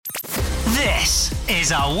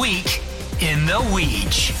is a week in the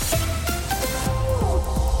Weege.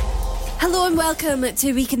 Hello and welcome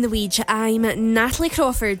to Week in the Weege. I'm Natalie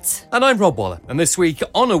Crawford. And I'm Rob Waller. And this week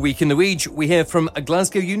on A Week in the Weege, we hear from a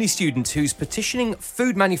Glasgow uni student who's petitioning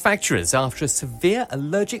food manufacturers after a severe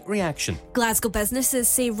allergic reaction. Glasgow businesses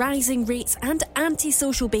say rising rates and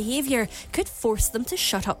antisocial behaviour could force them to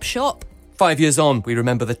shut up shop. 5 years on, we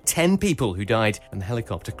remember the 10 people who died when the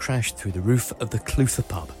helicopter crashed through the roof of the Clutha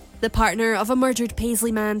pub. The partner of a murdered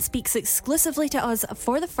Paisley man speaks exclusively to us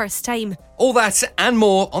for the first time. All that and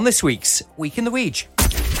more on this week's Week in the Weege.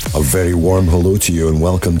 A very warm hello to you and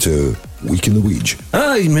welcome to Week in the Weege.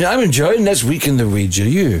 I'm enjoying this Week in the Weege, are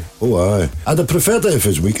you? Oh, aye. I'd have preferred it if it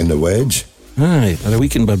was Week in the Wedge. Aye, or a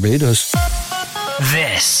week in Barbados.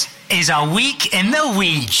 This is a Week in the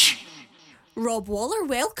Weege. Rob Waller,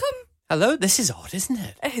 welcome. Hello, this is odd, isn't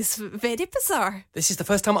it? It's very bizarre. This is the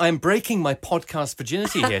first time I am breaking my podcast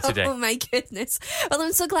virginity here today. Oh my goodness. Well,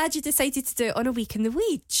 I'm so glad you decided to do it on a Week in the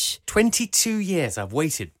Weege. 22 years I've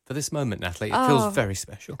waited for this moment, Natalie. It feels very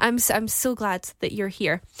special. I'm so glad that you're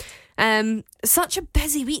here. Such a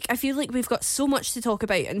busy week. I feel like we've got so much to talk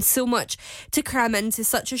about and so much to cram into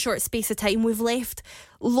such a short space of time. We've left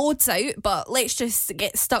loads out, but let's just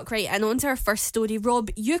get stuck right in onto our first story. Rob,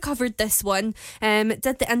 you covered this one, did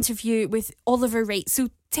the interview with Oliver Wright. So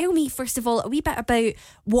tell me, first of all, a wee bit about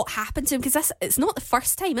what happened to him, because it's not the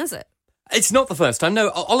first time, is it? It's not the first time. No,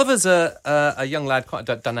 Oliver's a young lad, quite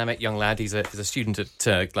a dynamic young lad. He's a student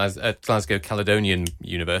at Glasgow Caledonian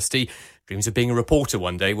University. Dreams of being a reporter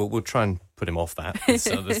one day. We'll try and put him off that.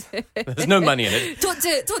 There's no money in it. Don't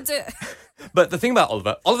do it. But the thing about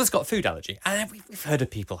Oliver's got a food allergy. And we've heard of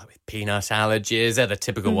people like with peanut allergies. They're the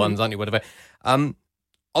typical ones, aren't you? Whatever.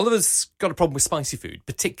 Oliver's got a problem with spicy food.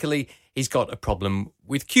 Particularly, he's got a problem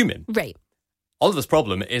with cumin. Right. Oliver's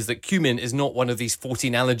problem is that cumin is not one of these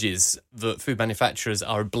 14 allergies that food manufacturers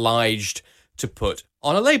are obliged to put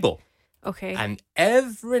on a label. Okay. And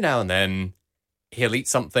every now and then, he'll eat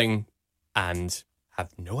something and have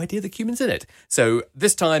no idea that cumin's in it. So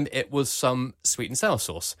this time, it was some sweet and sour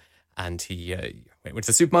sauce. And he went to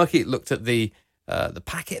the supermarket, looked at the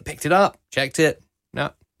packet, picked it up, checked it.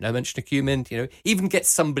 No mention of cumin. You know, even gets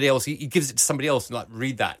somebody else. He gives it to somebody else and like,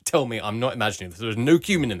 read that. Tell me I'm not imagining this. There's no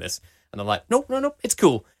cumin in this. And I'm like, no, it's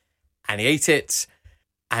cool. And he ate it,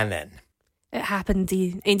 and then it happened.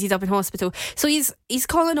 He ended up in hospital. So he's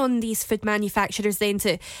calling on these food manufacturers then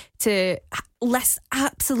to list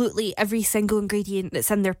absolutely every single ingredient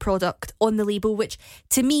that's in their product on the label, which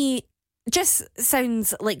to me just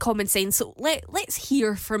sounds like common sense. So let's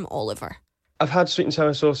hear from Oliver. I've had sweet and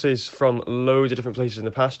sour sauces from loads of different places in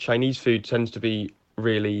the past. Chinese food tends to be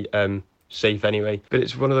really safe anyway, but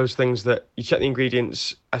it's one of those things that you check the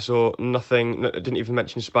ingredients. I saw nothing, it didn't even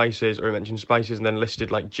mention spices, or it mentioned spices and then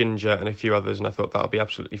listed like ginger and a few others, and I thought that'll be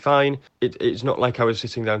absolutely fine. It's not like I was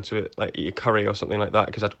sitting down to like eat a curry or something like that,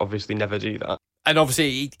 because I'd obviously never do that. And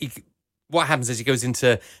obviously what happens is he goes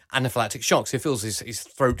into anaphylactic shock, so he feels his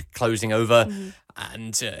throat closing over,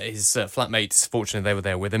 and his flatmates, fortunately they were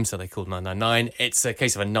there with him, so they called 999. It's a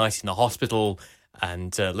case of a night in the hospital,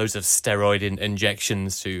 and loads of steroid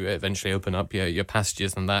injections to eventually open up your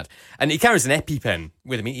passages and that. And he carries an EpiPen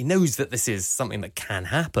with him. He knows that this is something that can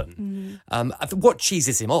happen. What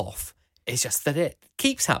cheeses him off is just that it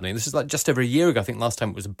keeps happening. This is like just over a year ago. I think last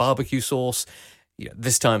time it was a barbecue sauce.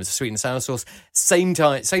 This time it's a sweet and sour sauce. Same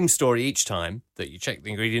story each time that you check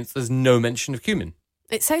the ingredients. There's no mention of cumin.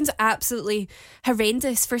 It sounds absolutely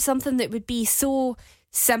horrendous for something that would be so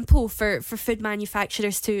simple for food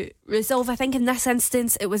manufacturers to resolve. I think in this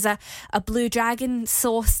instance it was a Blue Dragon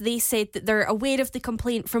sauce. They said that they're aware of the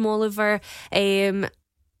complaint from Oliver, and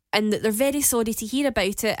that they're very sorry to hear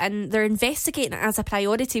about it, and they're investigating it as a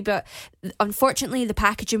priority, but unfortunately the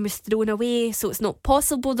packaging was thrown away, so it's not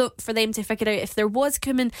possible for them to figure out if there was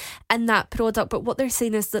cumin in that product. But what they're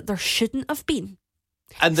saying is that there shouldn't have been.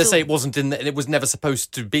 And they say it wasn't in there, it was never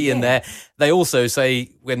supposed to be in there. They also say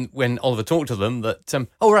when Oliver talked to them that,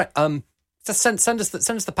 just send us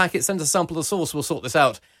the packet, send us a sample of the sauce, we'll sort this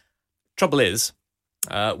out. Trouble is,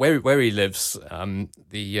 where he lives,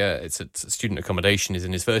 it's a student accommodation, is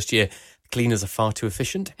in his first year. Cleaners are far too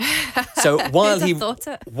efficient. So while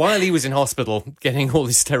he was in hospital getting all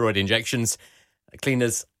these steroid injections,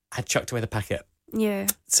 cleaners had chucked away the packet. Yeah.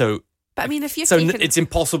 So, but I mean, if you it's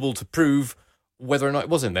impossible to prove whether or not it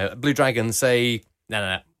was in there. Blue Dragon say,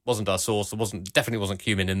 no, wasn't our sauce. There definitely wasn't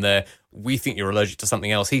cumin in there. We think you're allergic to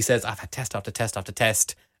something else. He says, I've had test after test after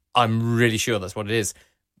test. I'm really sure that's what it is.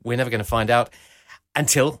 We're never going to find out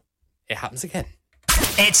until it happens again.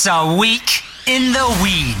 It's a week in the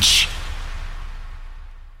Weege.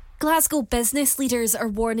 Glasgow business leaders are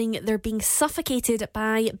warning they're being suffocated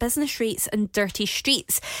by business rates and dirty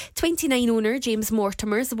streets. 29 owner James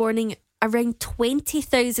Mortimer is warning around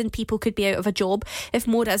 20,000 people could be out of a job if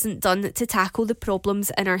more isn't done to tackle the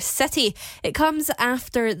problems in our city. It comes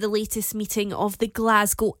after the latest meeting of the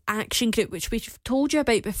Glasgow Action Group, which we've told you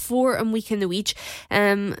about before on Week in the Weege.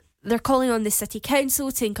 They're calling on the City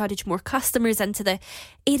Council to encourage more customers into the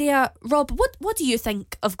area. Rob, what do you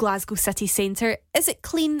think of Glasgow city centre? Is it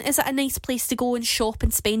clean? Is it a nice place to go and shop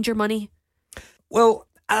and spend your money? Well,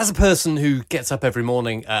 as a person who gets up every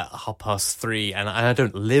morning at 3:30 and I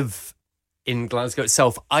don't live in Glasgow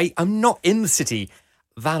itself, I'm not in the city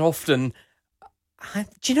that often.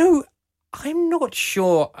 Do you know, I'm not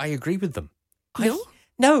sure I agree with them.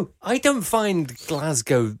 No, I don't find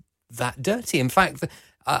Glasgow that dirty. In fact,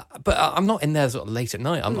 but I'm not in there sort of late at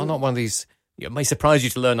night. I'm not one of these. It may surprise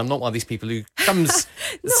you to learn I'm not one of these people who comes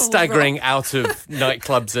staggering out of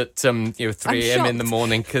nightclubs at 3 a.m. in the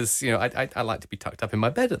morning because I like to be tucked up in my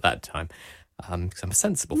bed at that time because I'm a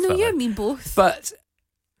sensible fellow. No, you mean both. But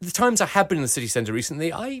the times I have been in the city centre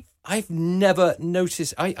recently, I've never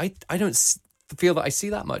noticed. I don't feel that I see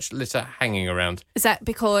that much litter hanging around. Is that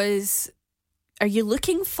because? Are you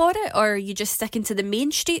looking for it, or are you just sticking to the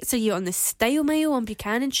main streets? Are you on the Style Mile on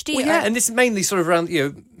Buchanan Street? Well, yeah, and this is mainly sort of around,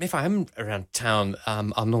 if I am around town,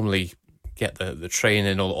 I'll normally get the train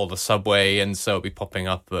in or the subway, and so I'll be popping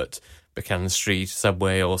up at Buchanan Street,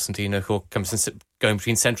 Subway, or St Enoch, or going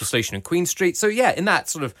between Central Station and Queen Street. So, yeah, in that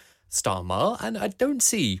sort of star mile, and I don't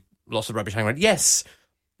see lots of rubbish hanging around. Yes,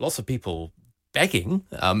 lots of people begging.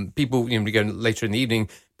 People, we go later in the evening,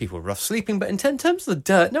 people are rough sleeping, but in terms of the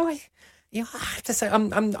dirt, no, I have to say I'm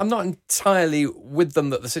not entirely with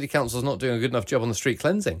them that the city council is not doing a good enough job on the street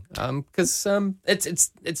cleansing because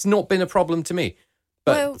it's not been a problem to me.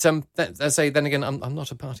 But I say then again I'm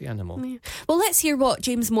not a party animal. Yeah. Well, let's hear what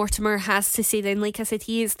James Mortimer has to say then. Like I said,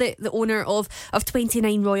 he is the owner of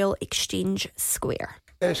 29 Royal Exchange Square.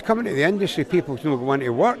 It's coming to the industry. People don't want to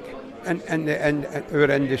work in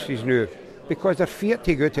our industries now because they're feared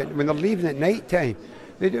to go to it. When they're leaving at night time,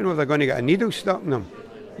 they don't know if they're going to get a needle stuck in them.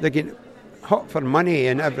 They're getting hot for money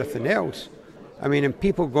and everything else. I mean, and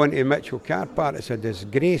people going to Mitchell car park, it's a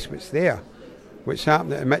disgrace what's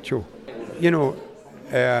happened at Mitchell.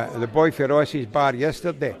 The boy for Ross's bar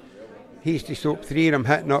yesterday, he used to stop 3 of them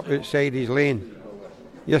hitting up outside his lane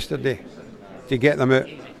yesterday to get them out.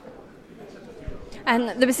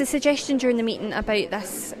 And there was a suggestion during the meeting about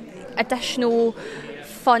this additional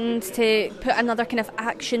fund to put another kind of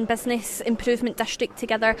action business improvement district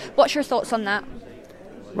together. What's your thoughts on that?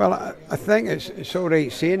 Well, I think it's all right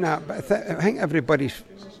saying that, but I think everybody's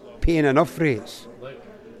paying enough rates.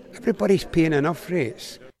 Everybody's paying enough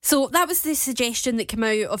rates. So that was the suggestion that came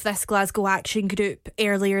out of this Glasgow Action Group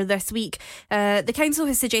earlier this week. The council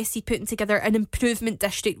has suggested putting together an improvement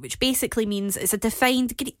district, which basically means it's a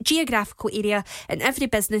defined geographical area, and every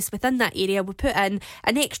business within that area will put in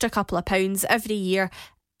an extra couple of pounds every year,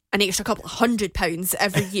 an extra couple of £100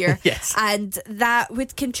 every year. Yes. And that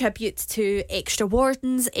would contribute to extra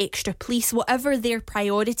wardens, extra police, whatever their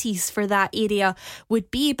priorities for that area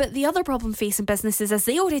would be. But the other problem facing businesses is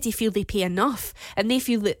they already feel they pay enough, and they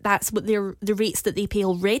feel that that's what the rates that they pay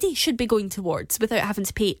already should be going towards without having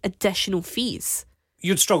to pay additional fees.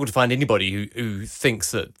 You'd struggle to find anybody who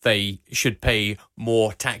thinks that they should pay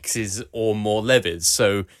more taxes or more levies.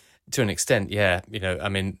 So to an extent, yeah,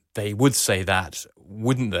 they would say that,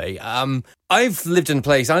 wouldn't they? I live in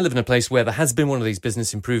a place where there has been one of these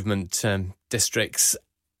business improvement districts,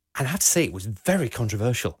 and I have to say it was very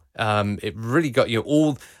controversial. It really got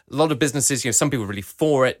a lot of businesses. Some people were really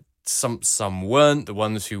for it, some weren't. The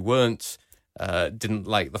ones who weren't didn't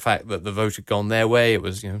like the fact that the vote had gone their way. It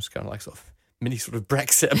was it's kind of like sort of mini sort of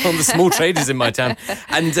Brexit among the small traders in my town,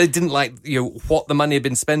 and they didn't like what the money had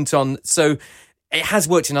been spent on. So it has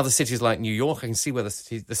worked in other cities like New York. I can see where the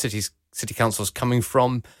city council is coming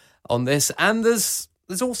from on this. And there's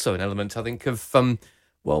also an element, I think, of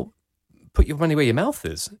put your money where your mouth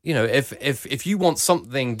is. If you want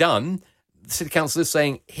something done, the city council is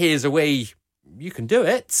saying, here's a way you can do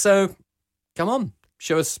it. So come on,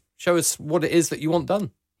 show us what it is that you want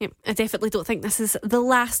done. Yep, I definitely don't think this is the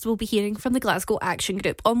last we'll be hearing from the Glasgow Action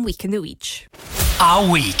Group on Week in the Weege.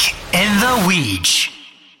 Our Week in the Weege.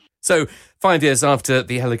 So, 5 years after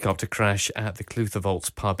the helicopter crash at the Clutha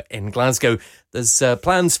Vaults pub in Glasgow, there's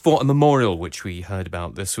plans for a memorial, which we heard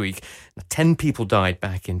about this week. 10 people died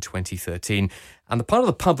back in 2013, and the part of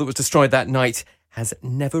the pub that was destroyed that night has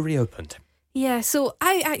never reopened. Yeah, so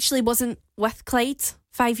I actually wasn't with Clyde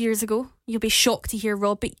 5 years ago. You'll be shocked to hear,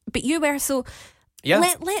 Rob, but you were, so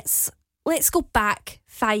yeah. Let's let's go back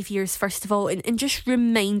 5 years, first of all, and just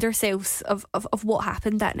remind ourselves of what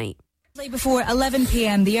happened that night. Before 11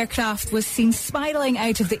 p.m, the aircraft was seen spiralling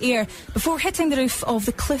out of the air before hitting the roof of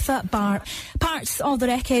the Clutha bar. Parts of the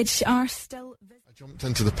wreckage are still visible. I jumped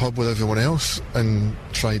into the pub with everyone else and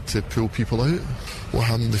tried to pull people out. What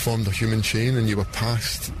happened, they formed a human chain and you were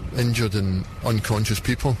past injured and unconscious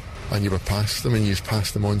people, and you were past them and you just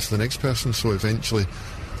passed them on to the next person, so eventually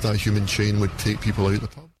that human chain would take people out of the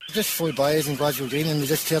pub. Just flew by us in Glasgow Green and we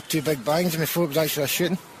just heard two big bangs and we thought it was actually a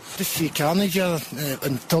shooting. Just see carnage on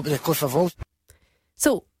top of the Cliff of Walls.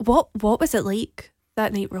 So what was it like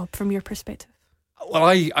that night, Rob, from your perspective? Well,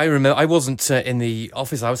 I remember I wasn't in the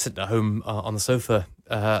office. I was sitting at home on the sofa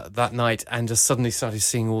that night, and just suddenly started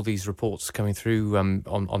seeing all these reports coming through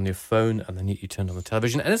on your phone, and then you turned on the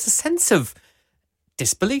television, and it's a sense of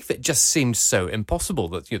disbelief. It just seemed so impossible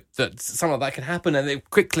that something like that could happen, and it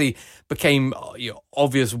quickly became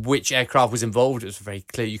obvious which aircraft was involved. It was very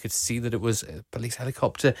clear. You could see that it was a police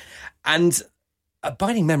helicopter, and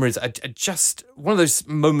abiding memories are just one of those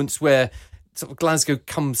moments where sort of Glasgow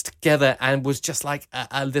comes together and was just like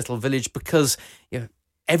a little village, because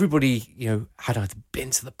everybody had either been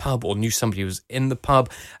to the pub or knew somebody who was in the pub.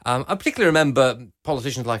 I particularly remember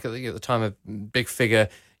politicians like at the time, a big figure,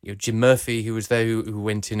 Jim Murphy, who was there, who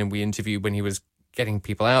went in and we interviewed when he was getting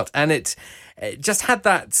people out. And it just had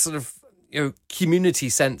that sort of, community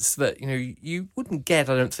sense that, you wouldn't get,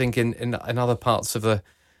 I don't think, in other parts of the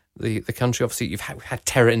country. Obviously, you've had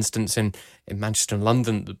terror incidents in Manchester and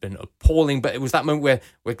London that have been appalling, but it was that moment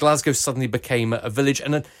where Glasgow suddenly became a village.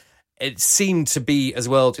 And it seemed to be as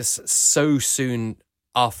well just so soon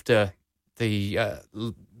after the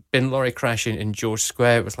bin lorry crash in George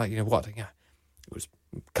Square. It was like, it was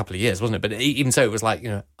a couple of years, wasn't it? But even so, it was like,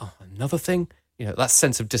 another thing, that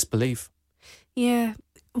sense of disbelief. Yeah.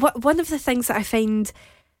 One of the things that I find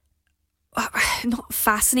not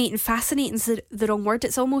fascinating's the wrong word,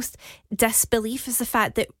 it's almost disbelief, is the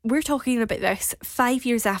fact that we're talking about this 5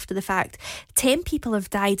 years after the fact. 10 people have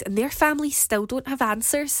died and their families still don't have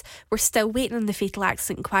answers. We're still waiting on the fatal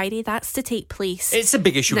accident inquiry. That's to take place. It's a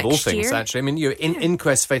big issue of all things, year. Actually. I mean,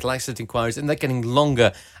 inquest fatal accident inquiries, and they're getting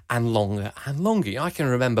longer and longer and longer. I can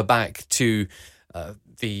remember back to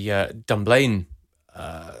the Dunblane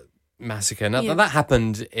massacre. Now, that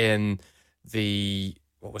happened in the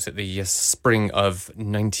spring of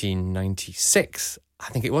 1996, I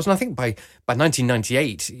think it was. And I think by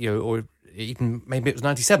 1998, or even maybe it was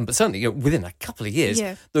 97, but certainly within a couple of years,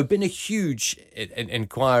 there had been a huge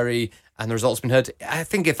inquiry and the results been heard. I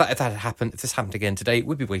think if this happened again today,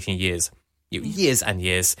 we'd be waiting years, years and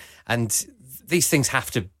years. And these things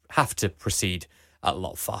have to proceed a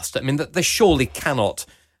lot faster. I mean, they surely cannot.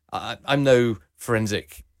 I'm no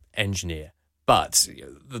forensic engineer, but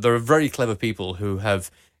there are very clever people who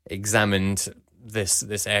have examined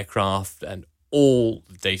this aircraft and all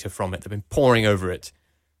the data from it. They've been poring over it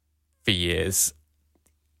for years.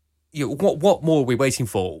 What more are we waiting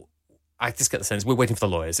for? I just get the sense we're waiting for the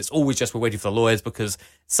lawyers. It's always just we're waiting for the lawyers because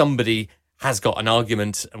somebody has got an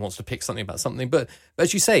argument and wants to pick something about something. But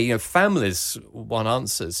as you say, families want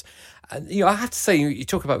answers. And I have to say, you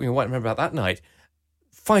talk about what I remember about that night.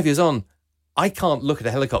 5 years on, I can't look at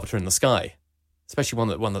a helicopter in the sky, especially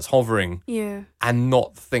one that's hovering, and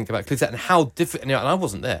not think about Clutha and how different. And I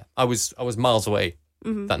wasn't there. I was miles away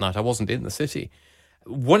that night. I wasn't in the city.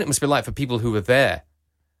 What it must be like for people who were there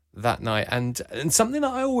that night, and something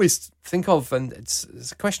that I always think of, and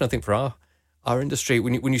it's a question I think for our industry,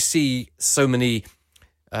 when you see so many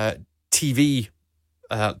TV,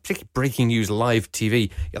 particularly breaking news, live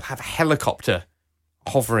TV, you'll have a helicopter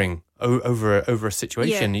hovering over a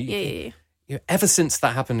situation. Ever since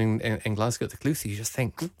that happened in Glasgow at the Clutha, you just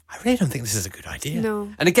think, I really don't think this is a good idea.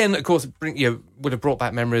 No. And again, of course, would have brought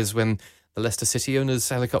back memories when the Leicester City owners'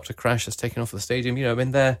 helicopter crash has taken off the stadium.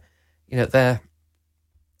 They're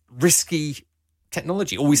risky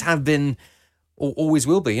technology, always have been, or always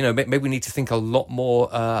will be. Maybe we need to think a lot more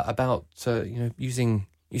about using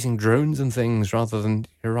drones and things rather than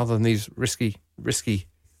these risky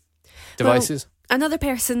devices. Well, another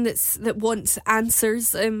person that wants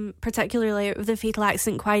answers, particularly out of the fatal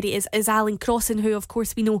accident inquiry, is Alan Crossan, who, of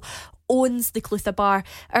course, we know owns the Clutha bar.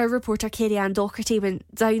 Our reporter Kerry-Ann Docherty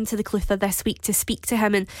went down to the Clutha this week to speak to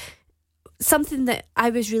him, and something that I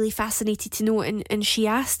was really fascinated to know, and she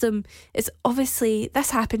asked him, is obviously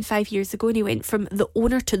this happened 5 years ago, and he went from the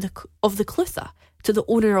owner of the Clutha to the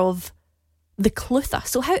owner of the Clutha.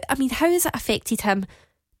 So how has it affected him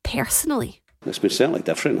personally? It's been certainly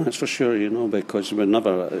different, that's for sure, because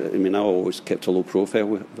I always kept a low profile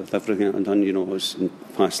with everything I've done, in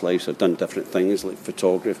past lives I've done different things like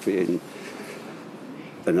photography and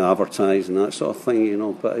and advertise and that sort of thing, you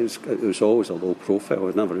know, but it was always a low profile.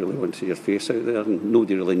 I never really wanted your face out there, and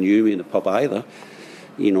nobody really knew me in the pub either,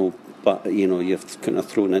 you know, but, you know, you've kind of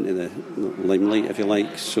thrown into the limelight, if you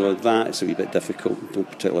like, so that's a wee bit difficult. Don't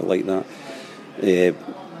particularly like that.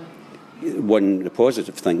 One of the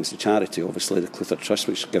positive things, the charity, obviously, the Clutha Trust,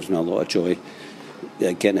 which gives me a lot of joy,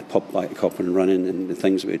 getting the pub back up and running and the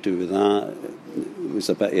things we do with that, was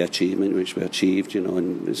a bit of achievement which we achieved, you know,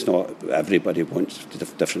 and it's not everybody wants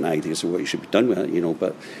different ideas of what you should be done with it, you know,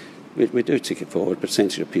 but we do take it forward.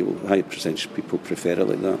 High percentage of people prefer it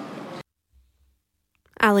like that.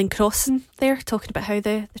 Alan Crossan there talking about how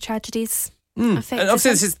the tragedies affected and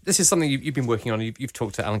obviously him. this is something you've been working on. You've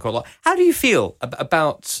talked to Alan quite a lot. How do you feel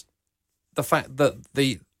about the fact that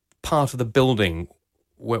the part of the building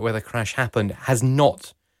where the crash happened has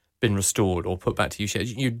not been restored or put back to use?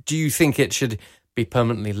 Do you think it should be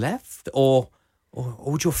permanently left, or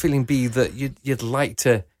would your feeling be that you'd like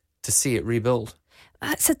to see it rebuilt?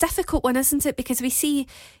 It's a difficult one, isn't it? Because we see,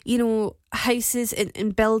 you know, houses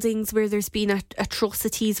in buildings where there's been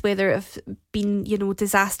atrocities, whether it have been, you know,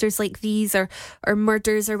 disasters like these or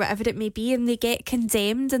murders or whatever it may be, and they get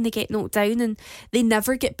condemned and they get knocked down and they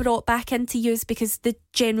never get brought back into use because the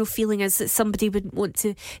general feeling is that somebody wouldn't want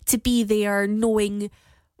to be there knowing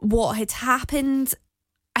what had happened.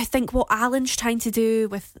 I think what Alan's trying to do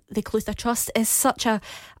with the Clutha Trust is such a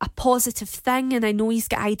positive thing, and I know he's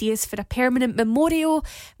got ideas for a permanent memorial,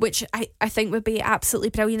 which I think would be absolutely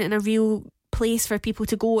brilliant and a real place for people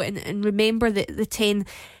to go and remember the 10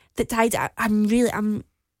 that died. I'm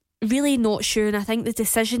really not sure, and I think the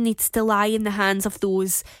decision needs to lie in the hands of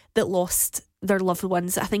those that lost their loved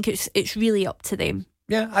ones. I think it's really up to them.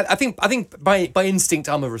 Yeah, I think by instinct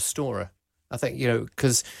I'm a restorer. I think, you know,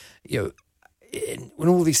 because, you know, when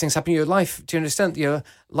all these things happen in your life, do you understand? You know,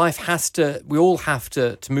 we all have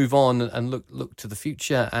to move on and look to the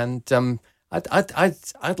future. And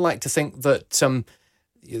I'd like to think that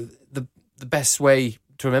the best way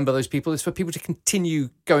to remember those people is for people to continue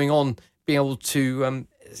going on, being able to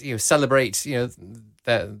celebrate, you know,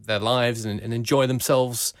 their lives and enjoy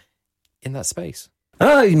themselves in that space.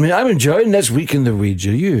 I'm enjoying this week in the Wedge.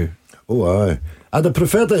 Are you? Oh, aye. I'd have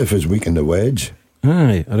preferred it if it was week in the Wedge.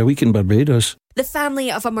 Aye, or a week in Barbados. The family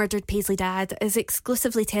of a murdered Paisley dad is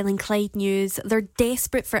exclusively telling Clyde News they're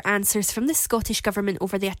desperate for answers from the Scottish Government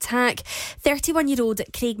over the attack. 31-year-old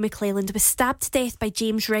Craig McClelland was stabbed to death by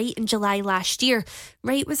James Wright in July last year.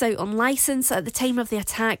 Wright was out on licence at the time of the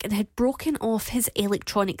attack and had broken off his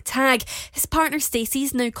electronic tag. His partner Stacey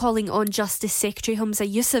is now calling on Justice Secretary Humza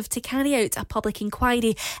Yousaf to carry out a public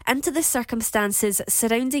inquiry into the circumstances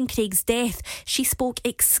surrounding Craig's death. She spoke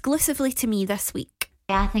exclusively to me this week.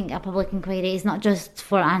 I think a public inquiry is not just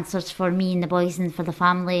for answers for me and the boys and for the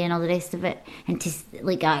family and all the rest of it, and to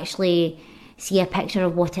like actually see a picture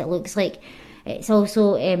of what it looks like. It's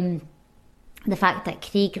also the fact that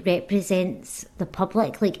Craig represents the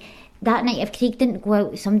public. Like that night, if Craig didn't go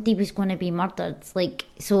out, somebody was going to be murdered. Like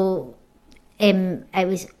so, it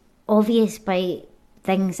was obvious by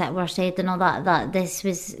things that were said and all that this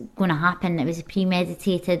was going to happen. It was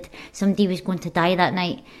premeditated. Somebody was going to die that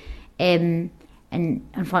night. And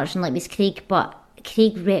unfortunately it was Craig, but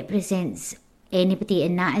Craig represents anybody,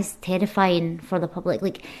 and that is terrifying for the public.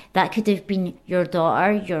 Like that could have been your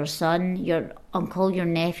daughter, your son, your uncle, your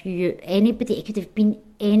nephew, anybody. It could have been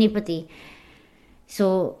anybody.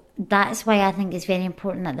 So that's why I think it's very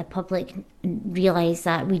important that the public realise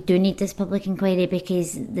that we do need this public inquiry,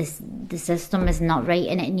 because the system is not right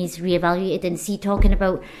and it needs reevaluated. And see, talking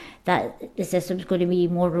about that the system's going to be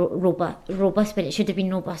more robust, but it should have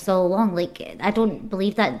been robust all along. Like, I don't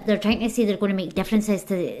believe that. They're trying to say they're going to make differences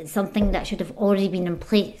to something that should have already been in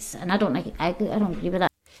place, and I don't agree with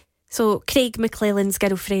that. So Craig McClelland's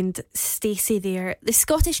girlfriend Stacey there. The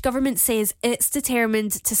Scottish Government says it's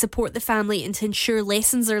determined to support the family and to ensure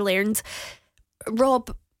lessons are learned.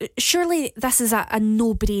 Rob, surely this is a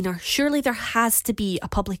no-brainer. Surely there has to be a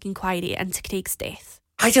public inquiry into Craig's death.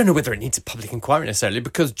 I don't know whether it needs a public inquiry necessarily,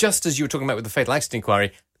 because just as you were talking about with the fatal accident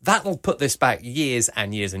inquiry, that'll put this back years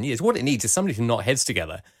and years and years. What it needs is somebody to knot heads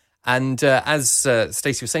together. And as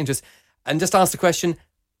Stacey was saying to us, and just ask the question,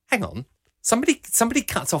 hang on, somebody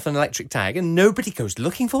cuts off an electric tag and nobody goes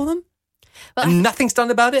looking for them? Well, and nothing's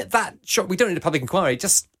done about it? We don't need a public inquiry.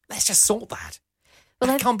 Let's just sort that.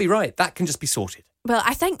 Well, that can't be right. That can just be sorted. Well,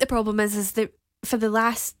 I think the problem is that for the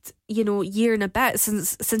last, year and a bit,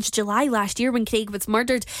 since July last year when Craig was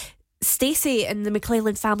murdered, Stacey and the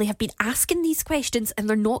McClelland family have been asking these questions and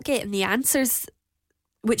they're not getting the answers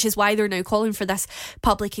which is why they're now calling for this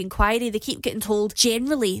public inquiry. They keep getting told,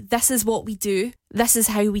 generally, this is what we do, this is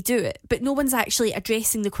how we do it. But no one's actually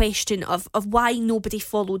addressing the question of why nobody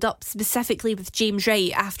followed up, specifically with James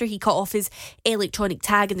Wright, after he cut off his electronic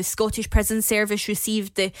tag and the Scottish Prison Service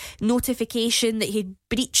received the notification that he'd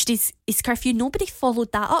breached his curfew. Nobody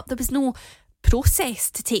followed that up. There was no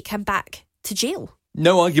process to take him back to jail.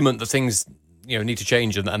 No argument that things need to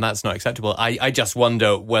change and that's not acceptable. I just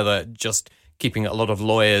wonder whether just keeping a lot of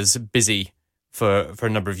lawyers busy for a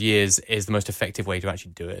number of years is the most effective way to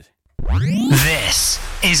actually do it. This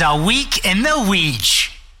is A Week in the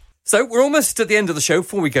Weege. So we're almost at the end of the show.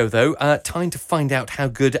 Before we go, though, time to find out how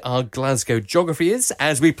good our Glasgow geography is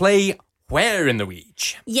as we play Where in the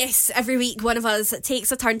Weege. Yes, every week one of us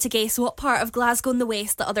takes a turn to guess what part of Glasgow in the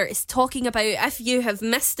West the other is talking about. If you have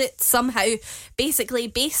missed it somehow, basically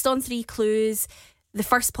based on 3 clues, the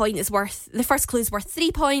first clue is worth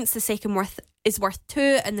 3 points, the second is worth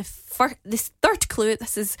 2, and this third clue,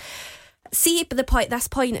 this is... See, at this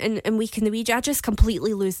point in Week in the Weege, I just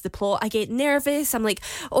completely lose the plot. I get nervous. I'm like,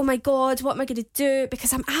 oh my God, what am I going to do?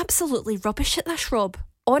 Because I'm absolutely rubbish at this, Rob.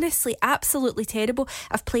 Honestly, absolutely terrible.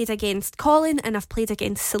 I've played against Colin and I've played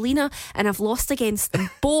against Selena and I've lost against them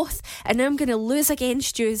both. And now I'm going to lose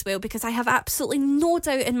against you as well because I have absolutely no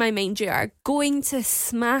doubt in my mind you are going to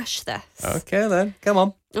smash this. Okay then, come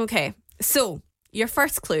on. Okay, so your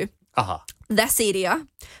first clue. Aha. This area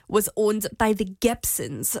was owned by the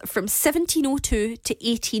Gibsons from 1702 to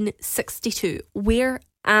 1862. Where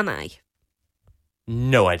am I?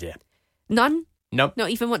 No idea. None? Nope. Not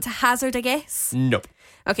even want to hazard a guess? Nope.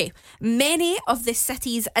 Okay. Many of the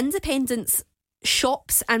city's independent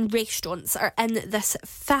shops and restaurants are in this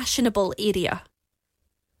fashionable area.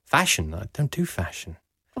 Fashion? I don't do fashion.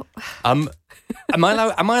 Am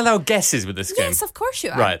I allowed guesses with this game? Yes, of course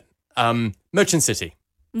you are. Right. Merchant City.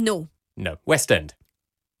 No. No. West End.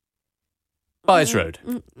 Byres Road.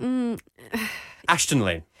 Ashton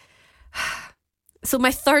Lane. So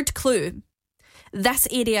my third clue. This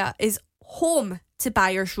area is home to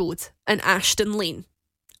Byres Road and Ashton Lane.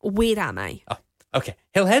 Where am I? Oh, okay.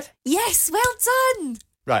 Hillhead? Yes, well done.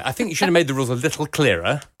 Right, I think you should have made the rules a little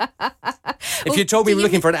clearer. If you told me we were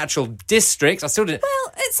looking for an actual district, I still didn't...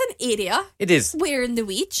 Well, it's an area. It is. Where in the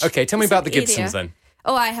Weege. Okay, tell me about the area. Gibsons then.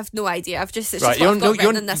 Oh, I have no idea. It's just right, what I've got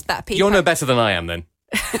written in this bit of paper. You're no better than I am then.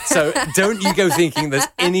 So don't you go thinking there's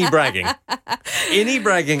any bragging. Any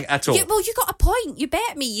bragging at all. Well, you got a point. You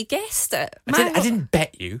bet me. You guessed it. I didn't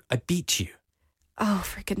bet you. I beat you. Oh,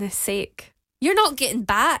 for goodness sake. You're not getting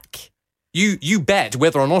back. You bet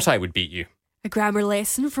whether or not I would beat you. A grammar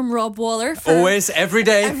lesson from Rob Waller. Always, every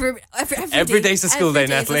day. Every day's a school day,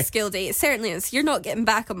 Natalie. Every day's a school day. It certainly is. You're not getting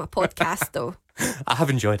back on my podcast, though. I have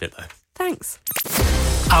enjoyed it, though. Thanks.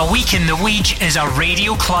 A Week in the Weege is a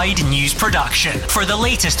Radio Clyde news production. For the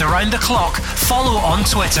latest around the clock, follow on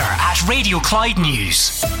Twitter at Radio Clyde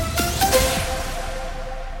News.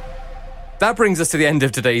 That brings us to the end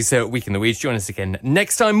of today's Week in the Weege. Join us again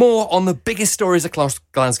next time. More on the biggest stories across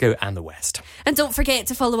Glasgow and the West. And don't forget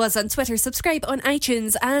to follow us on Twitter, subscribe on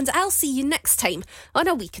iTunes, and I'll see you next time on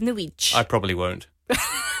A Week in the Weege. I probably won't.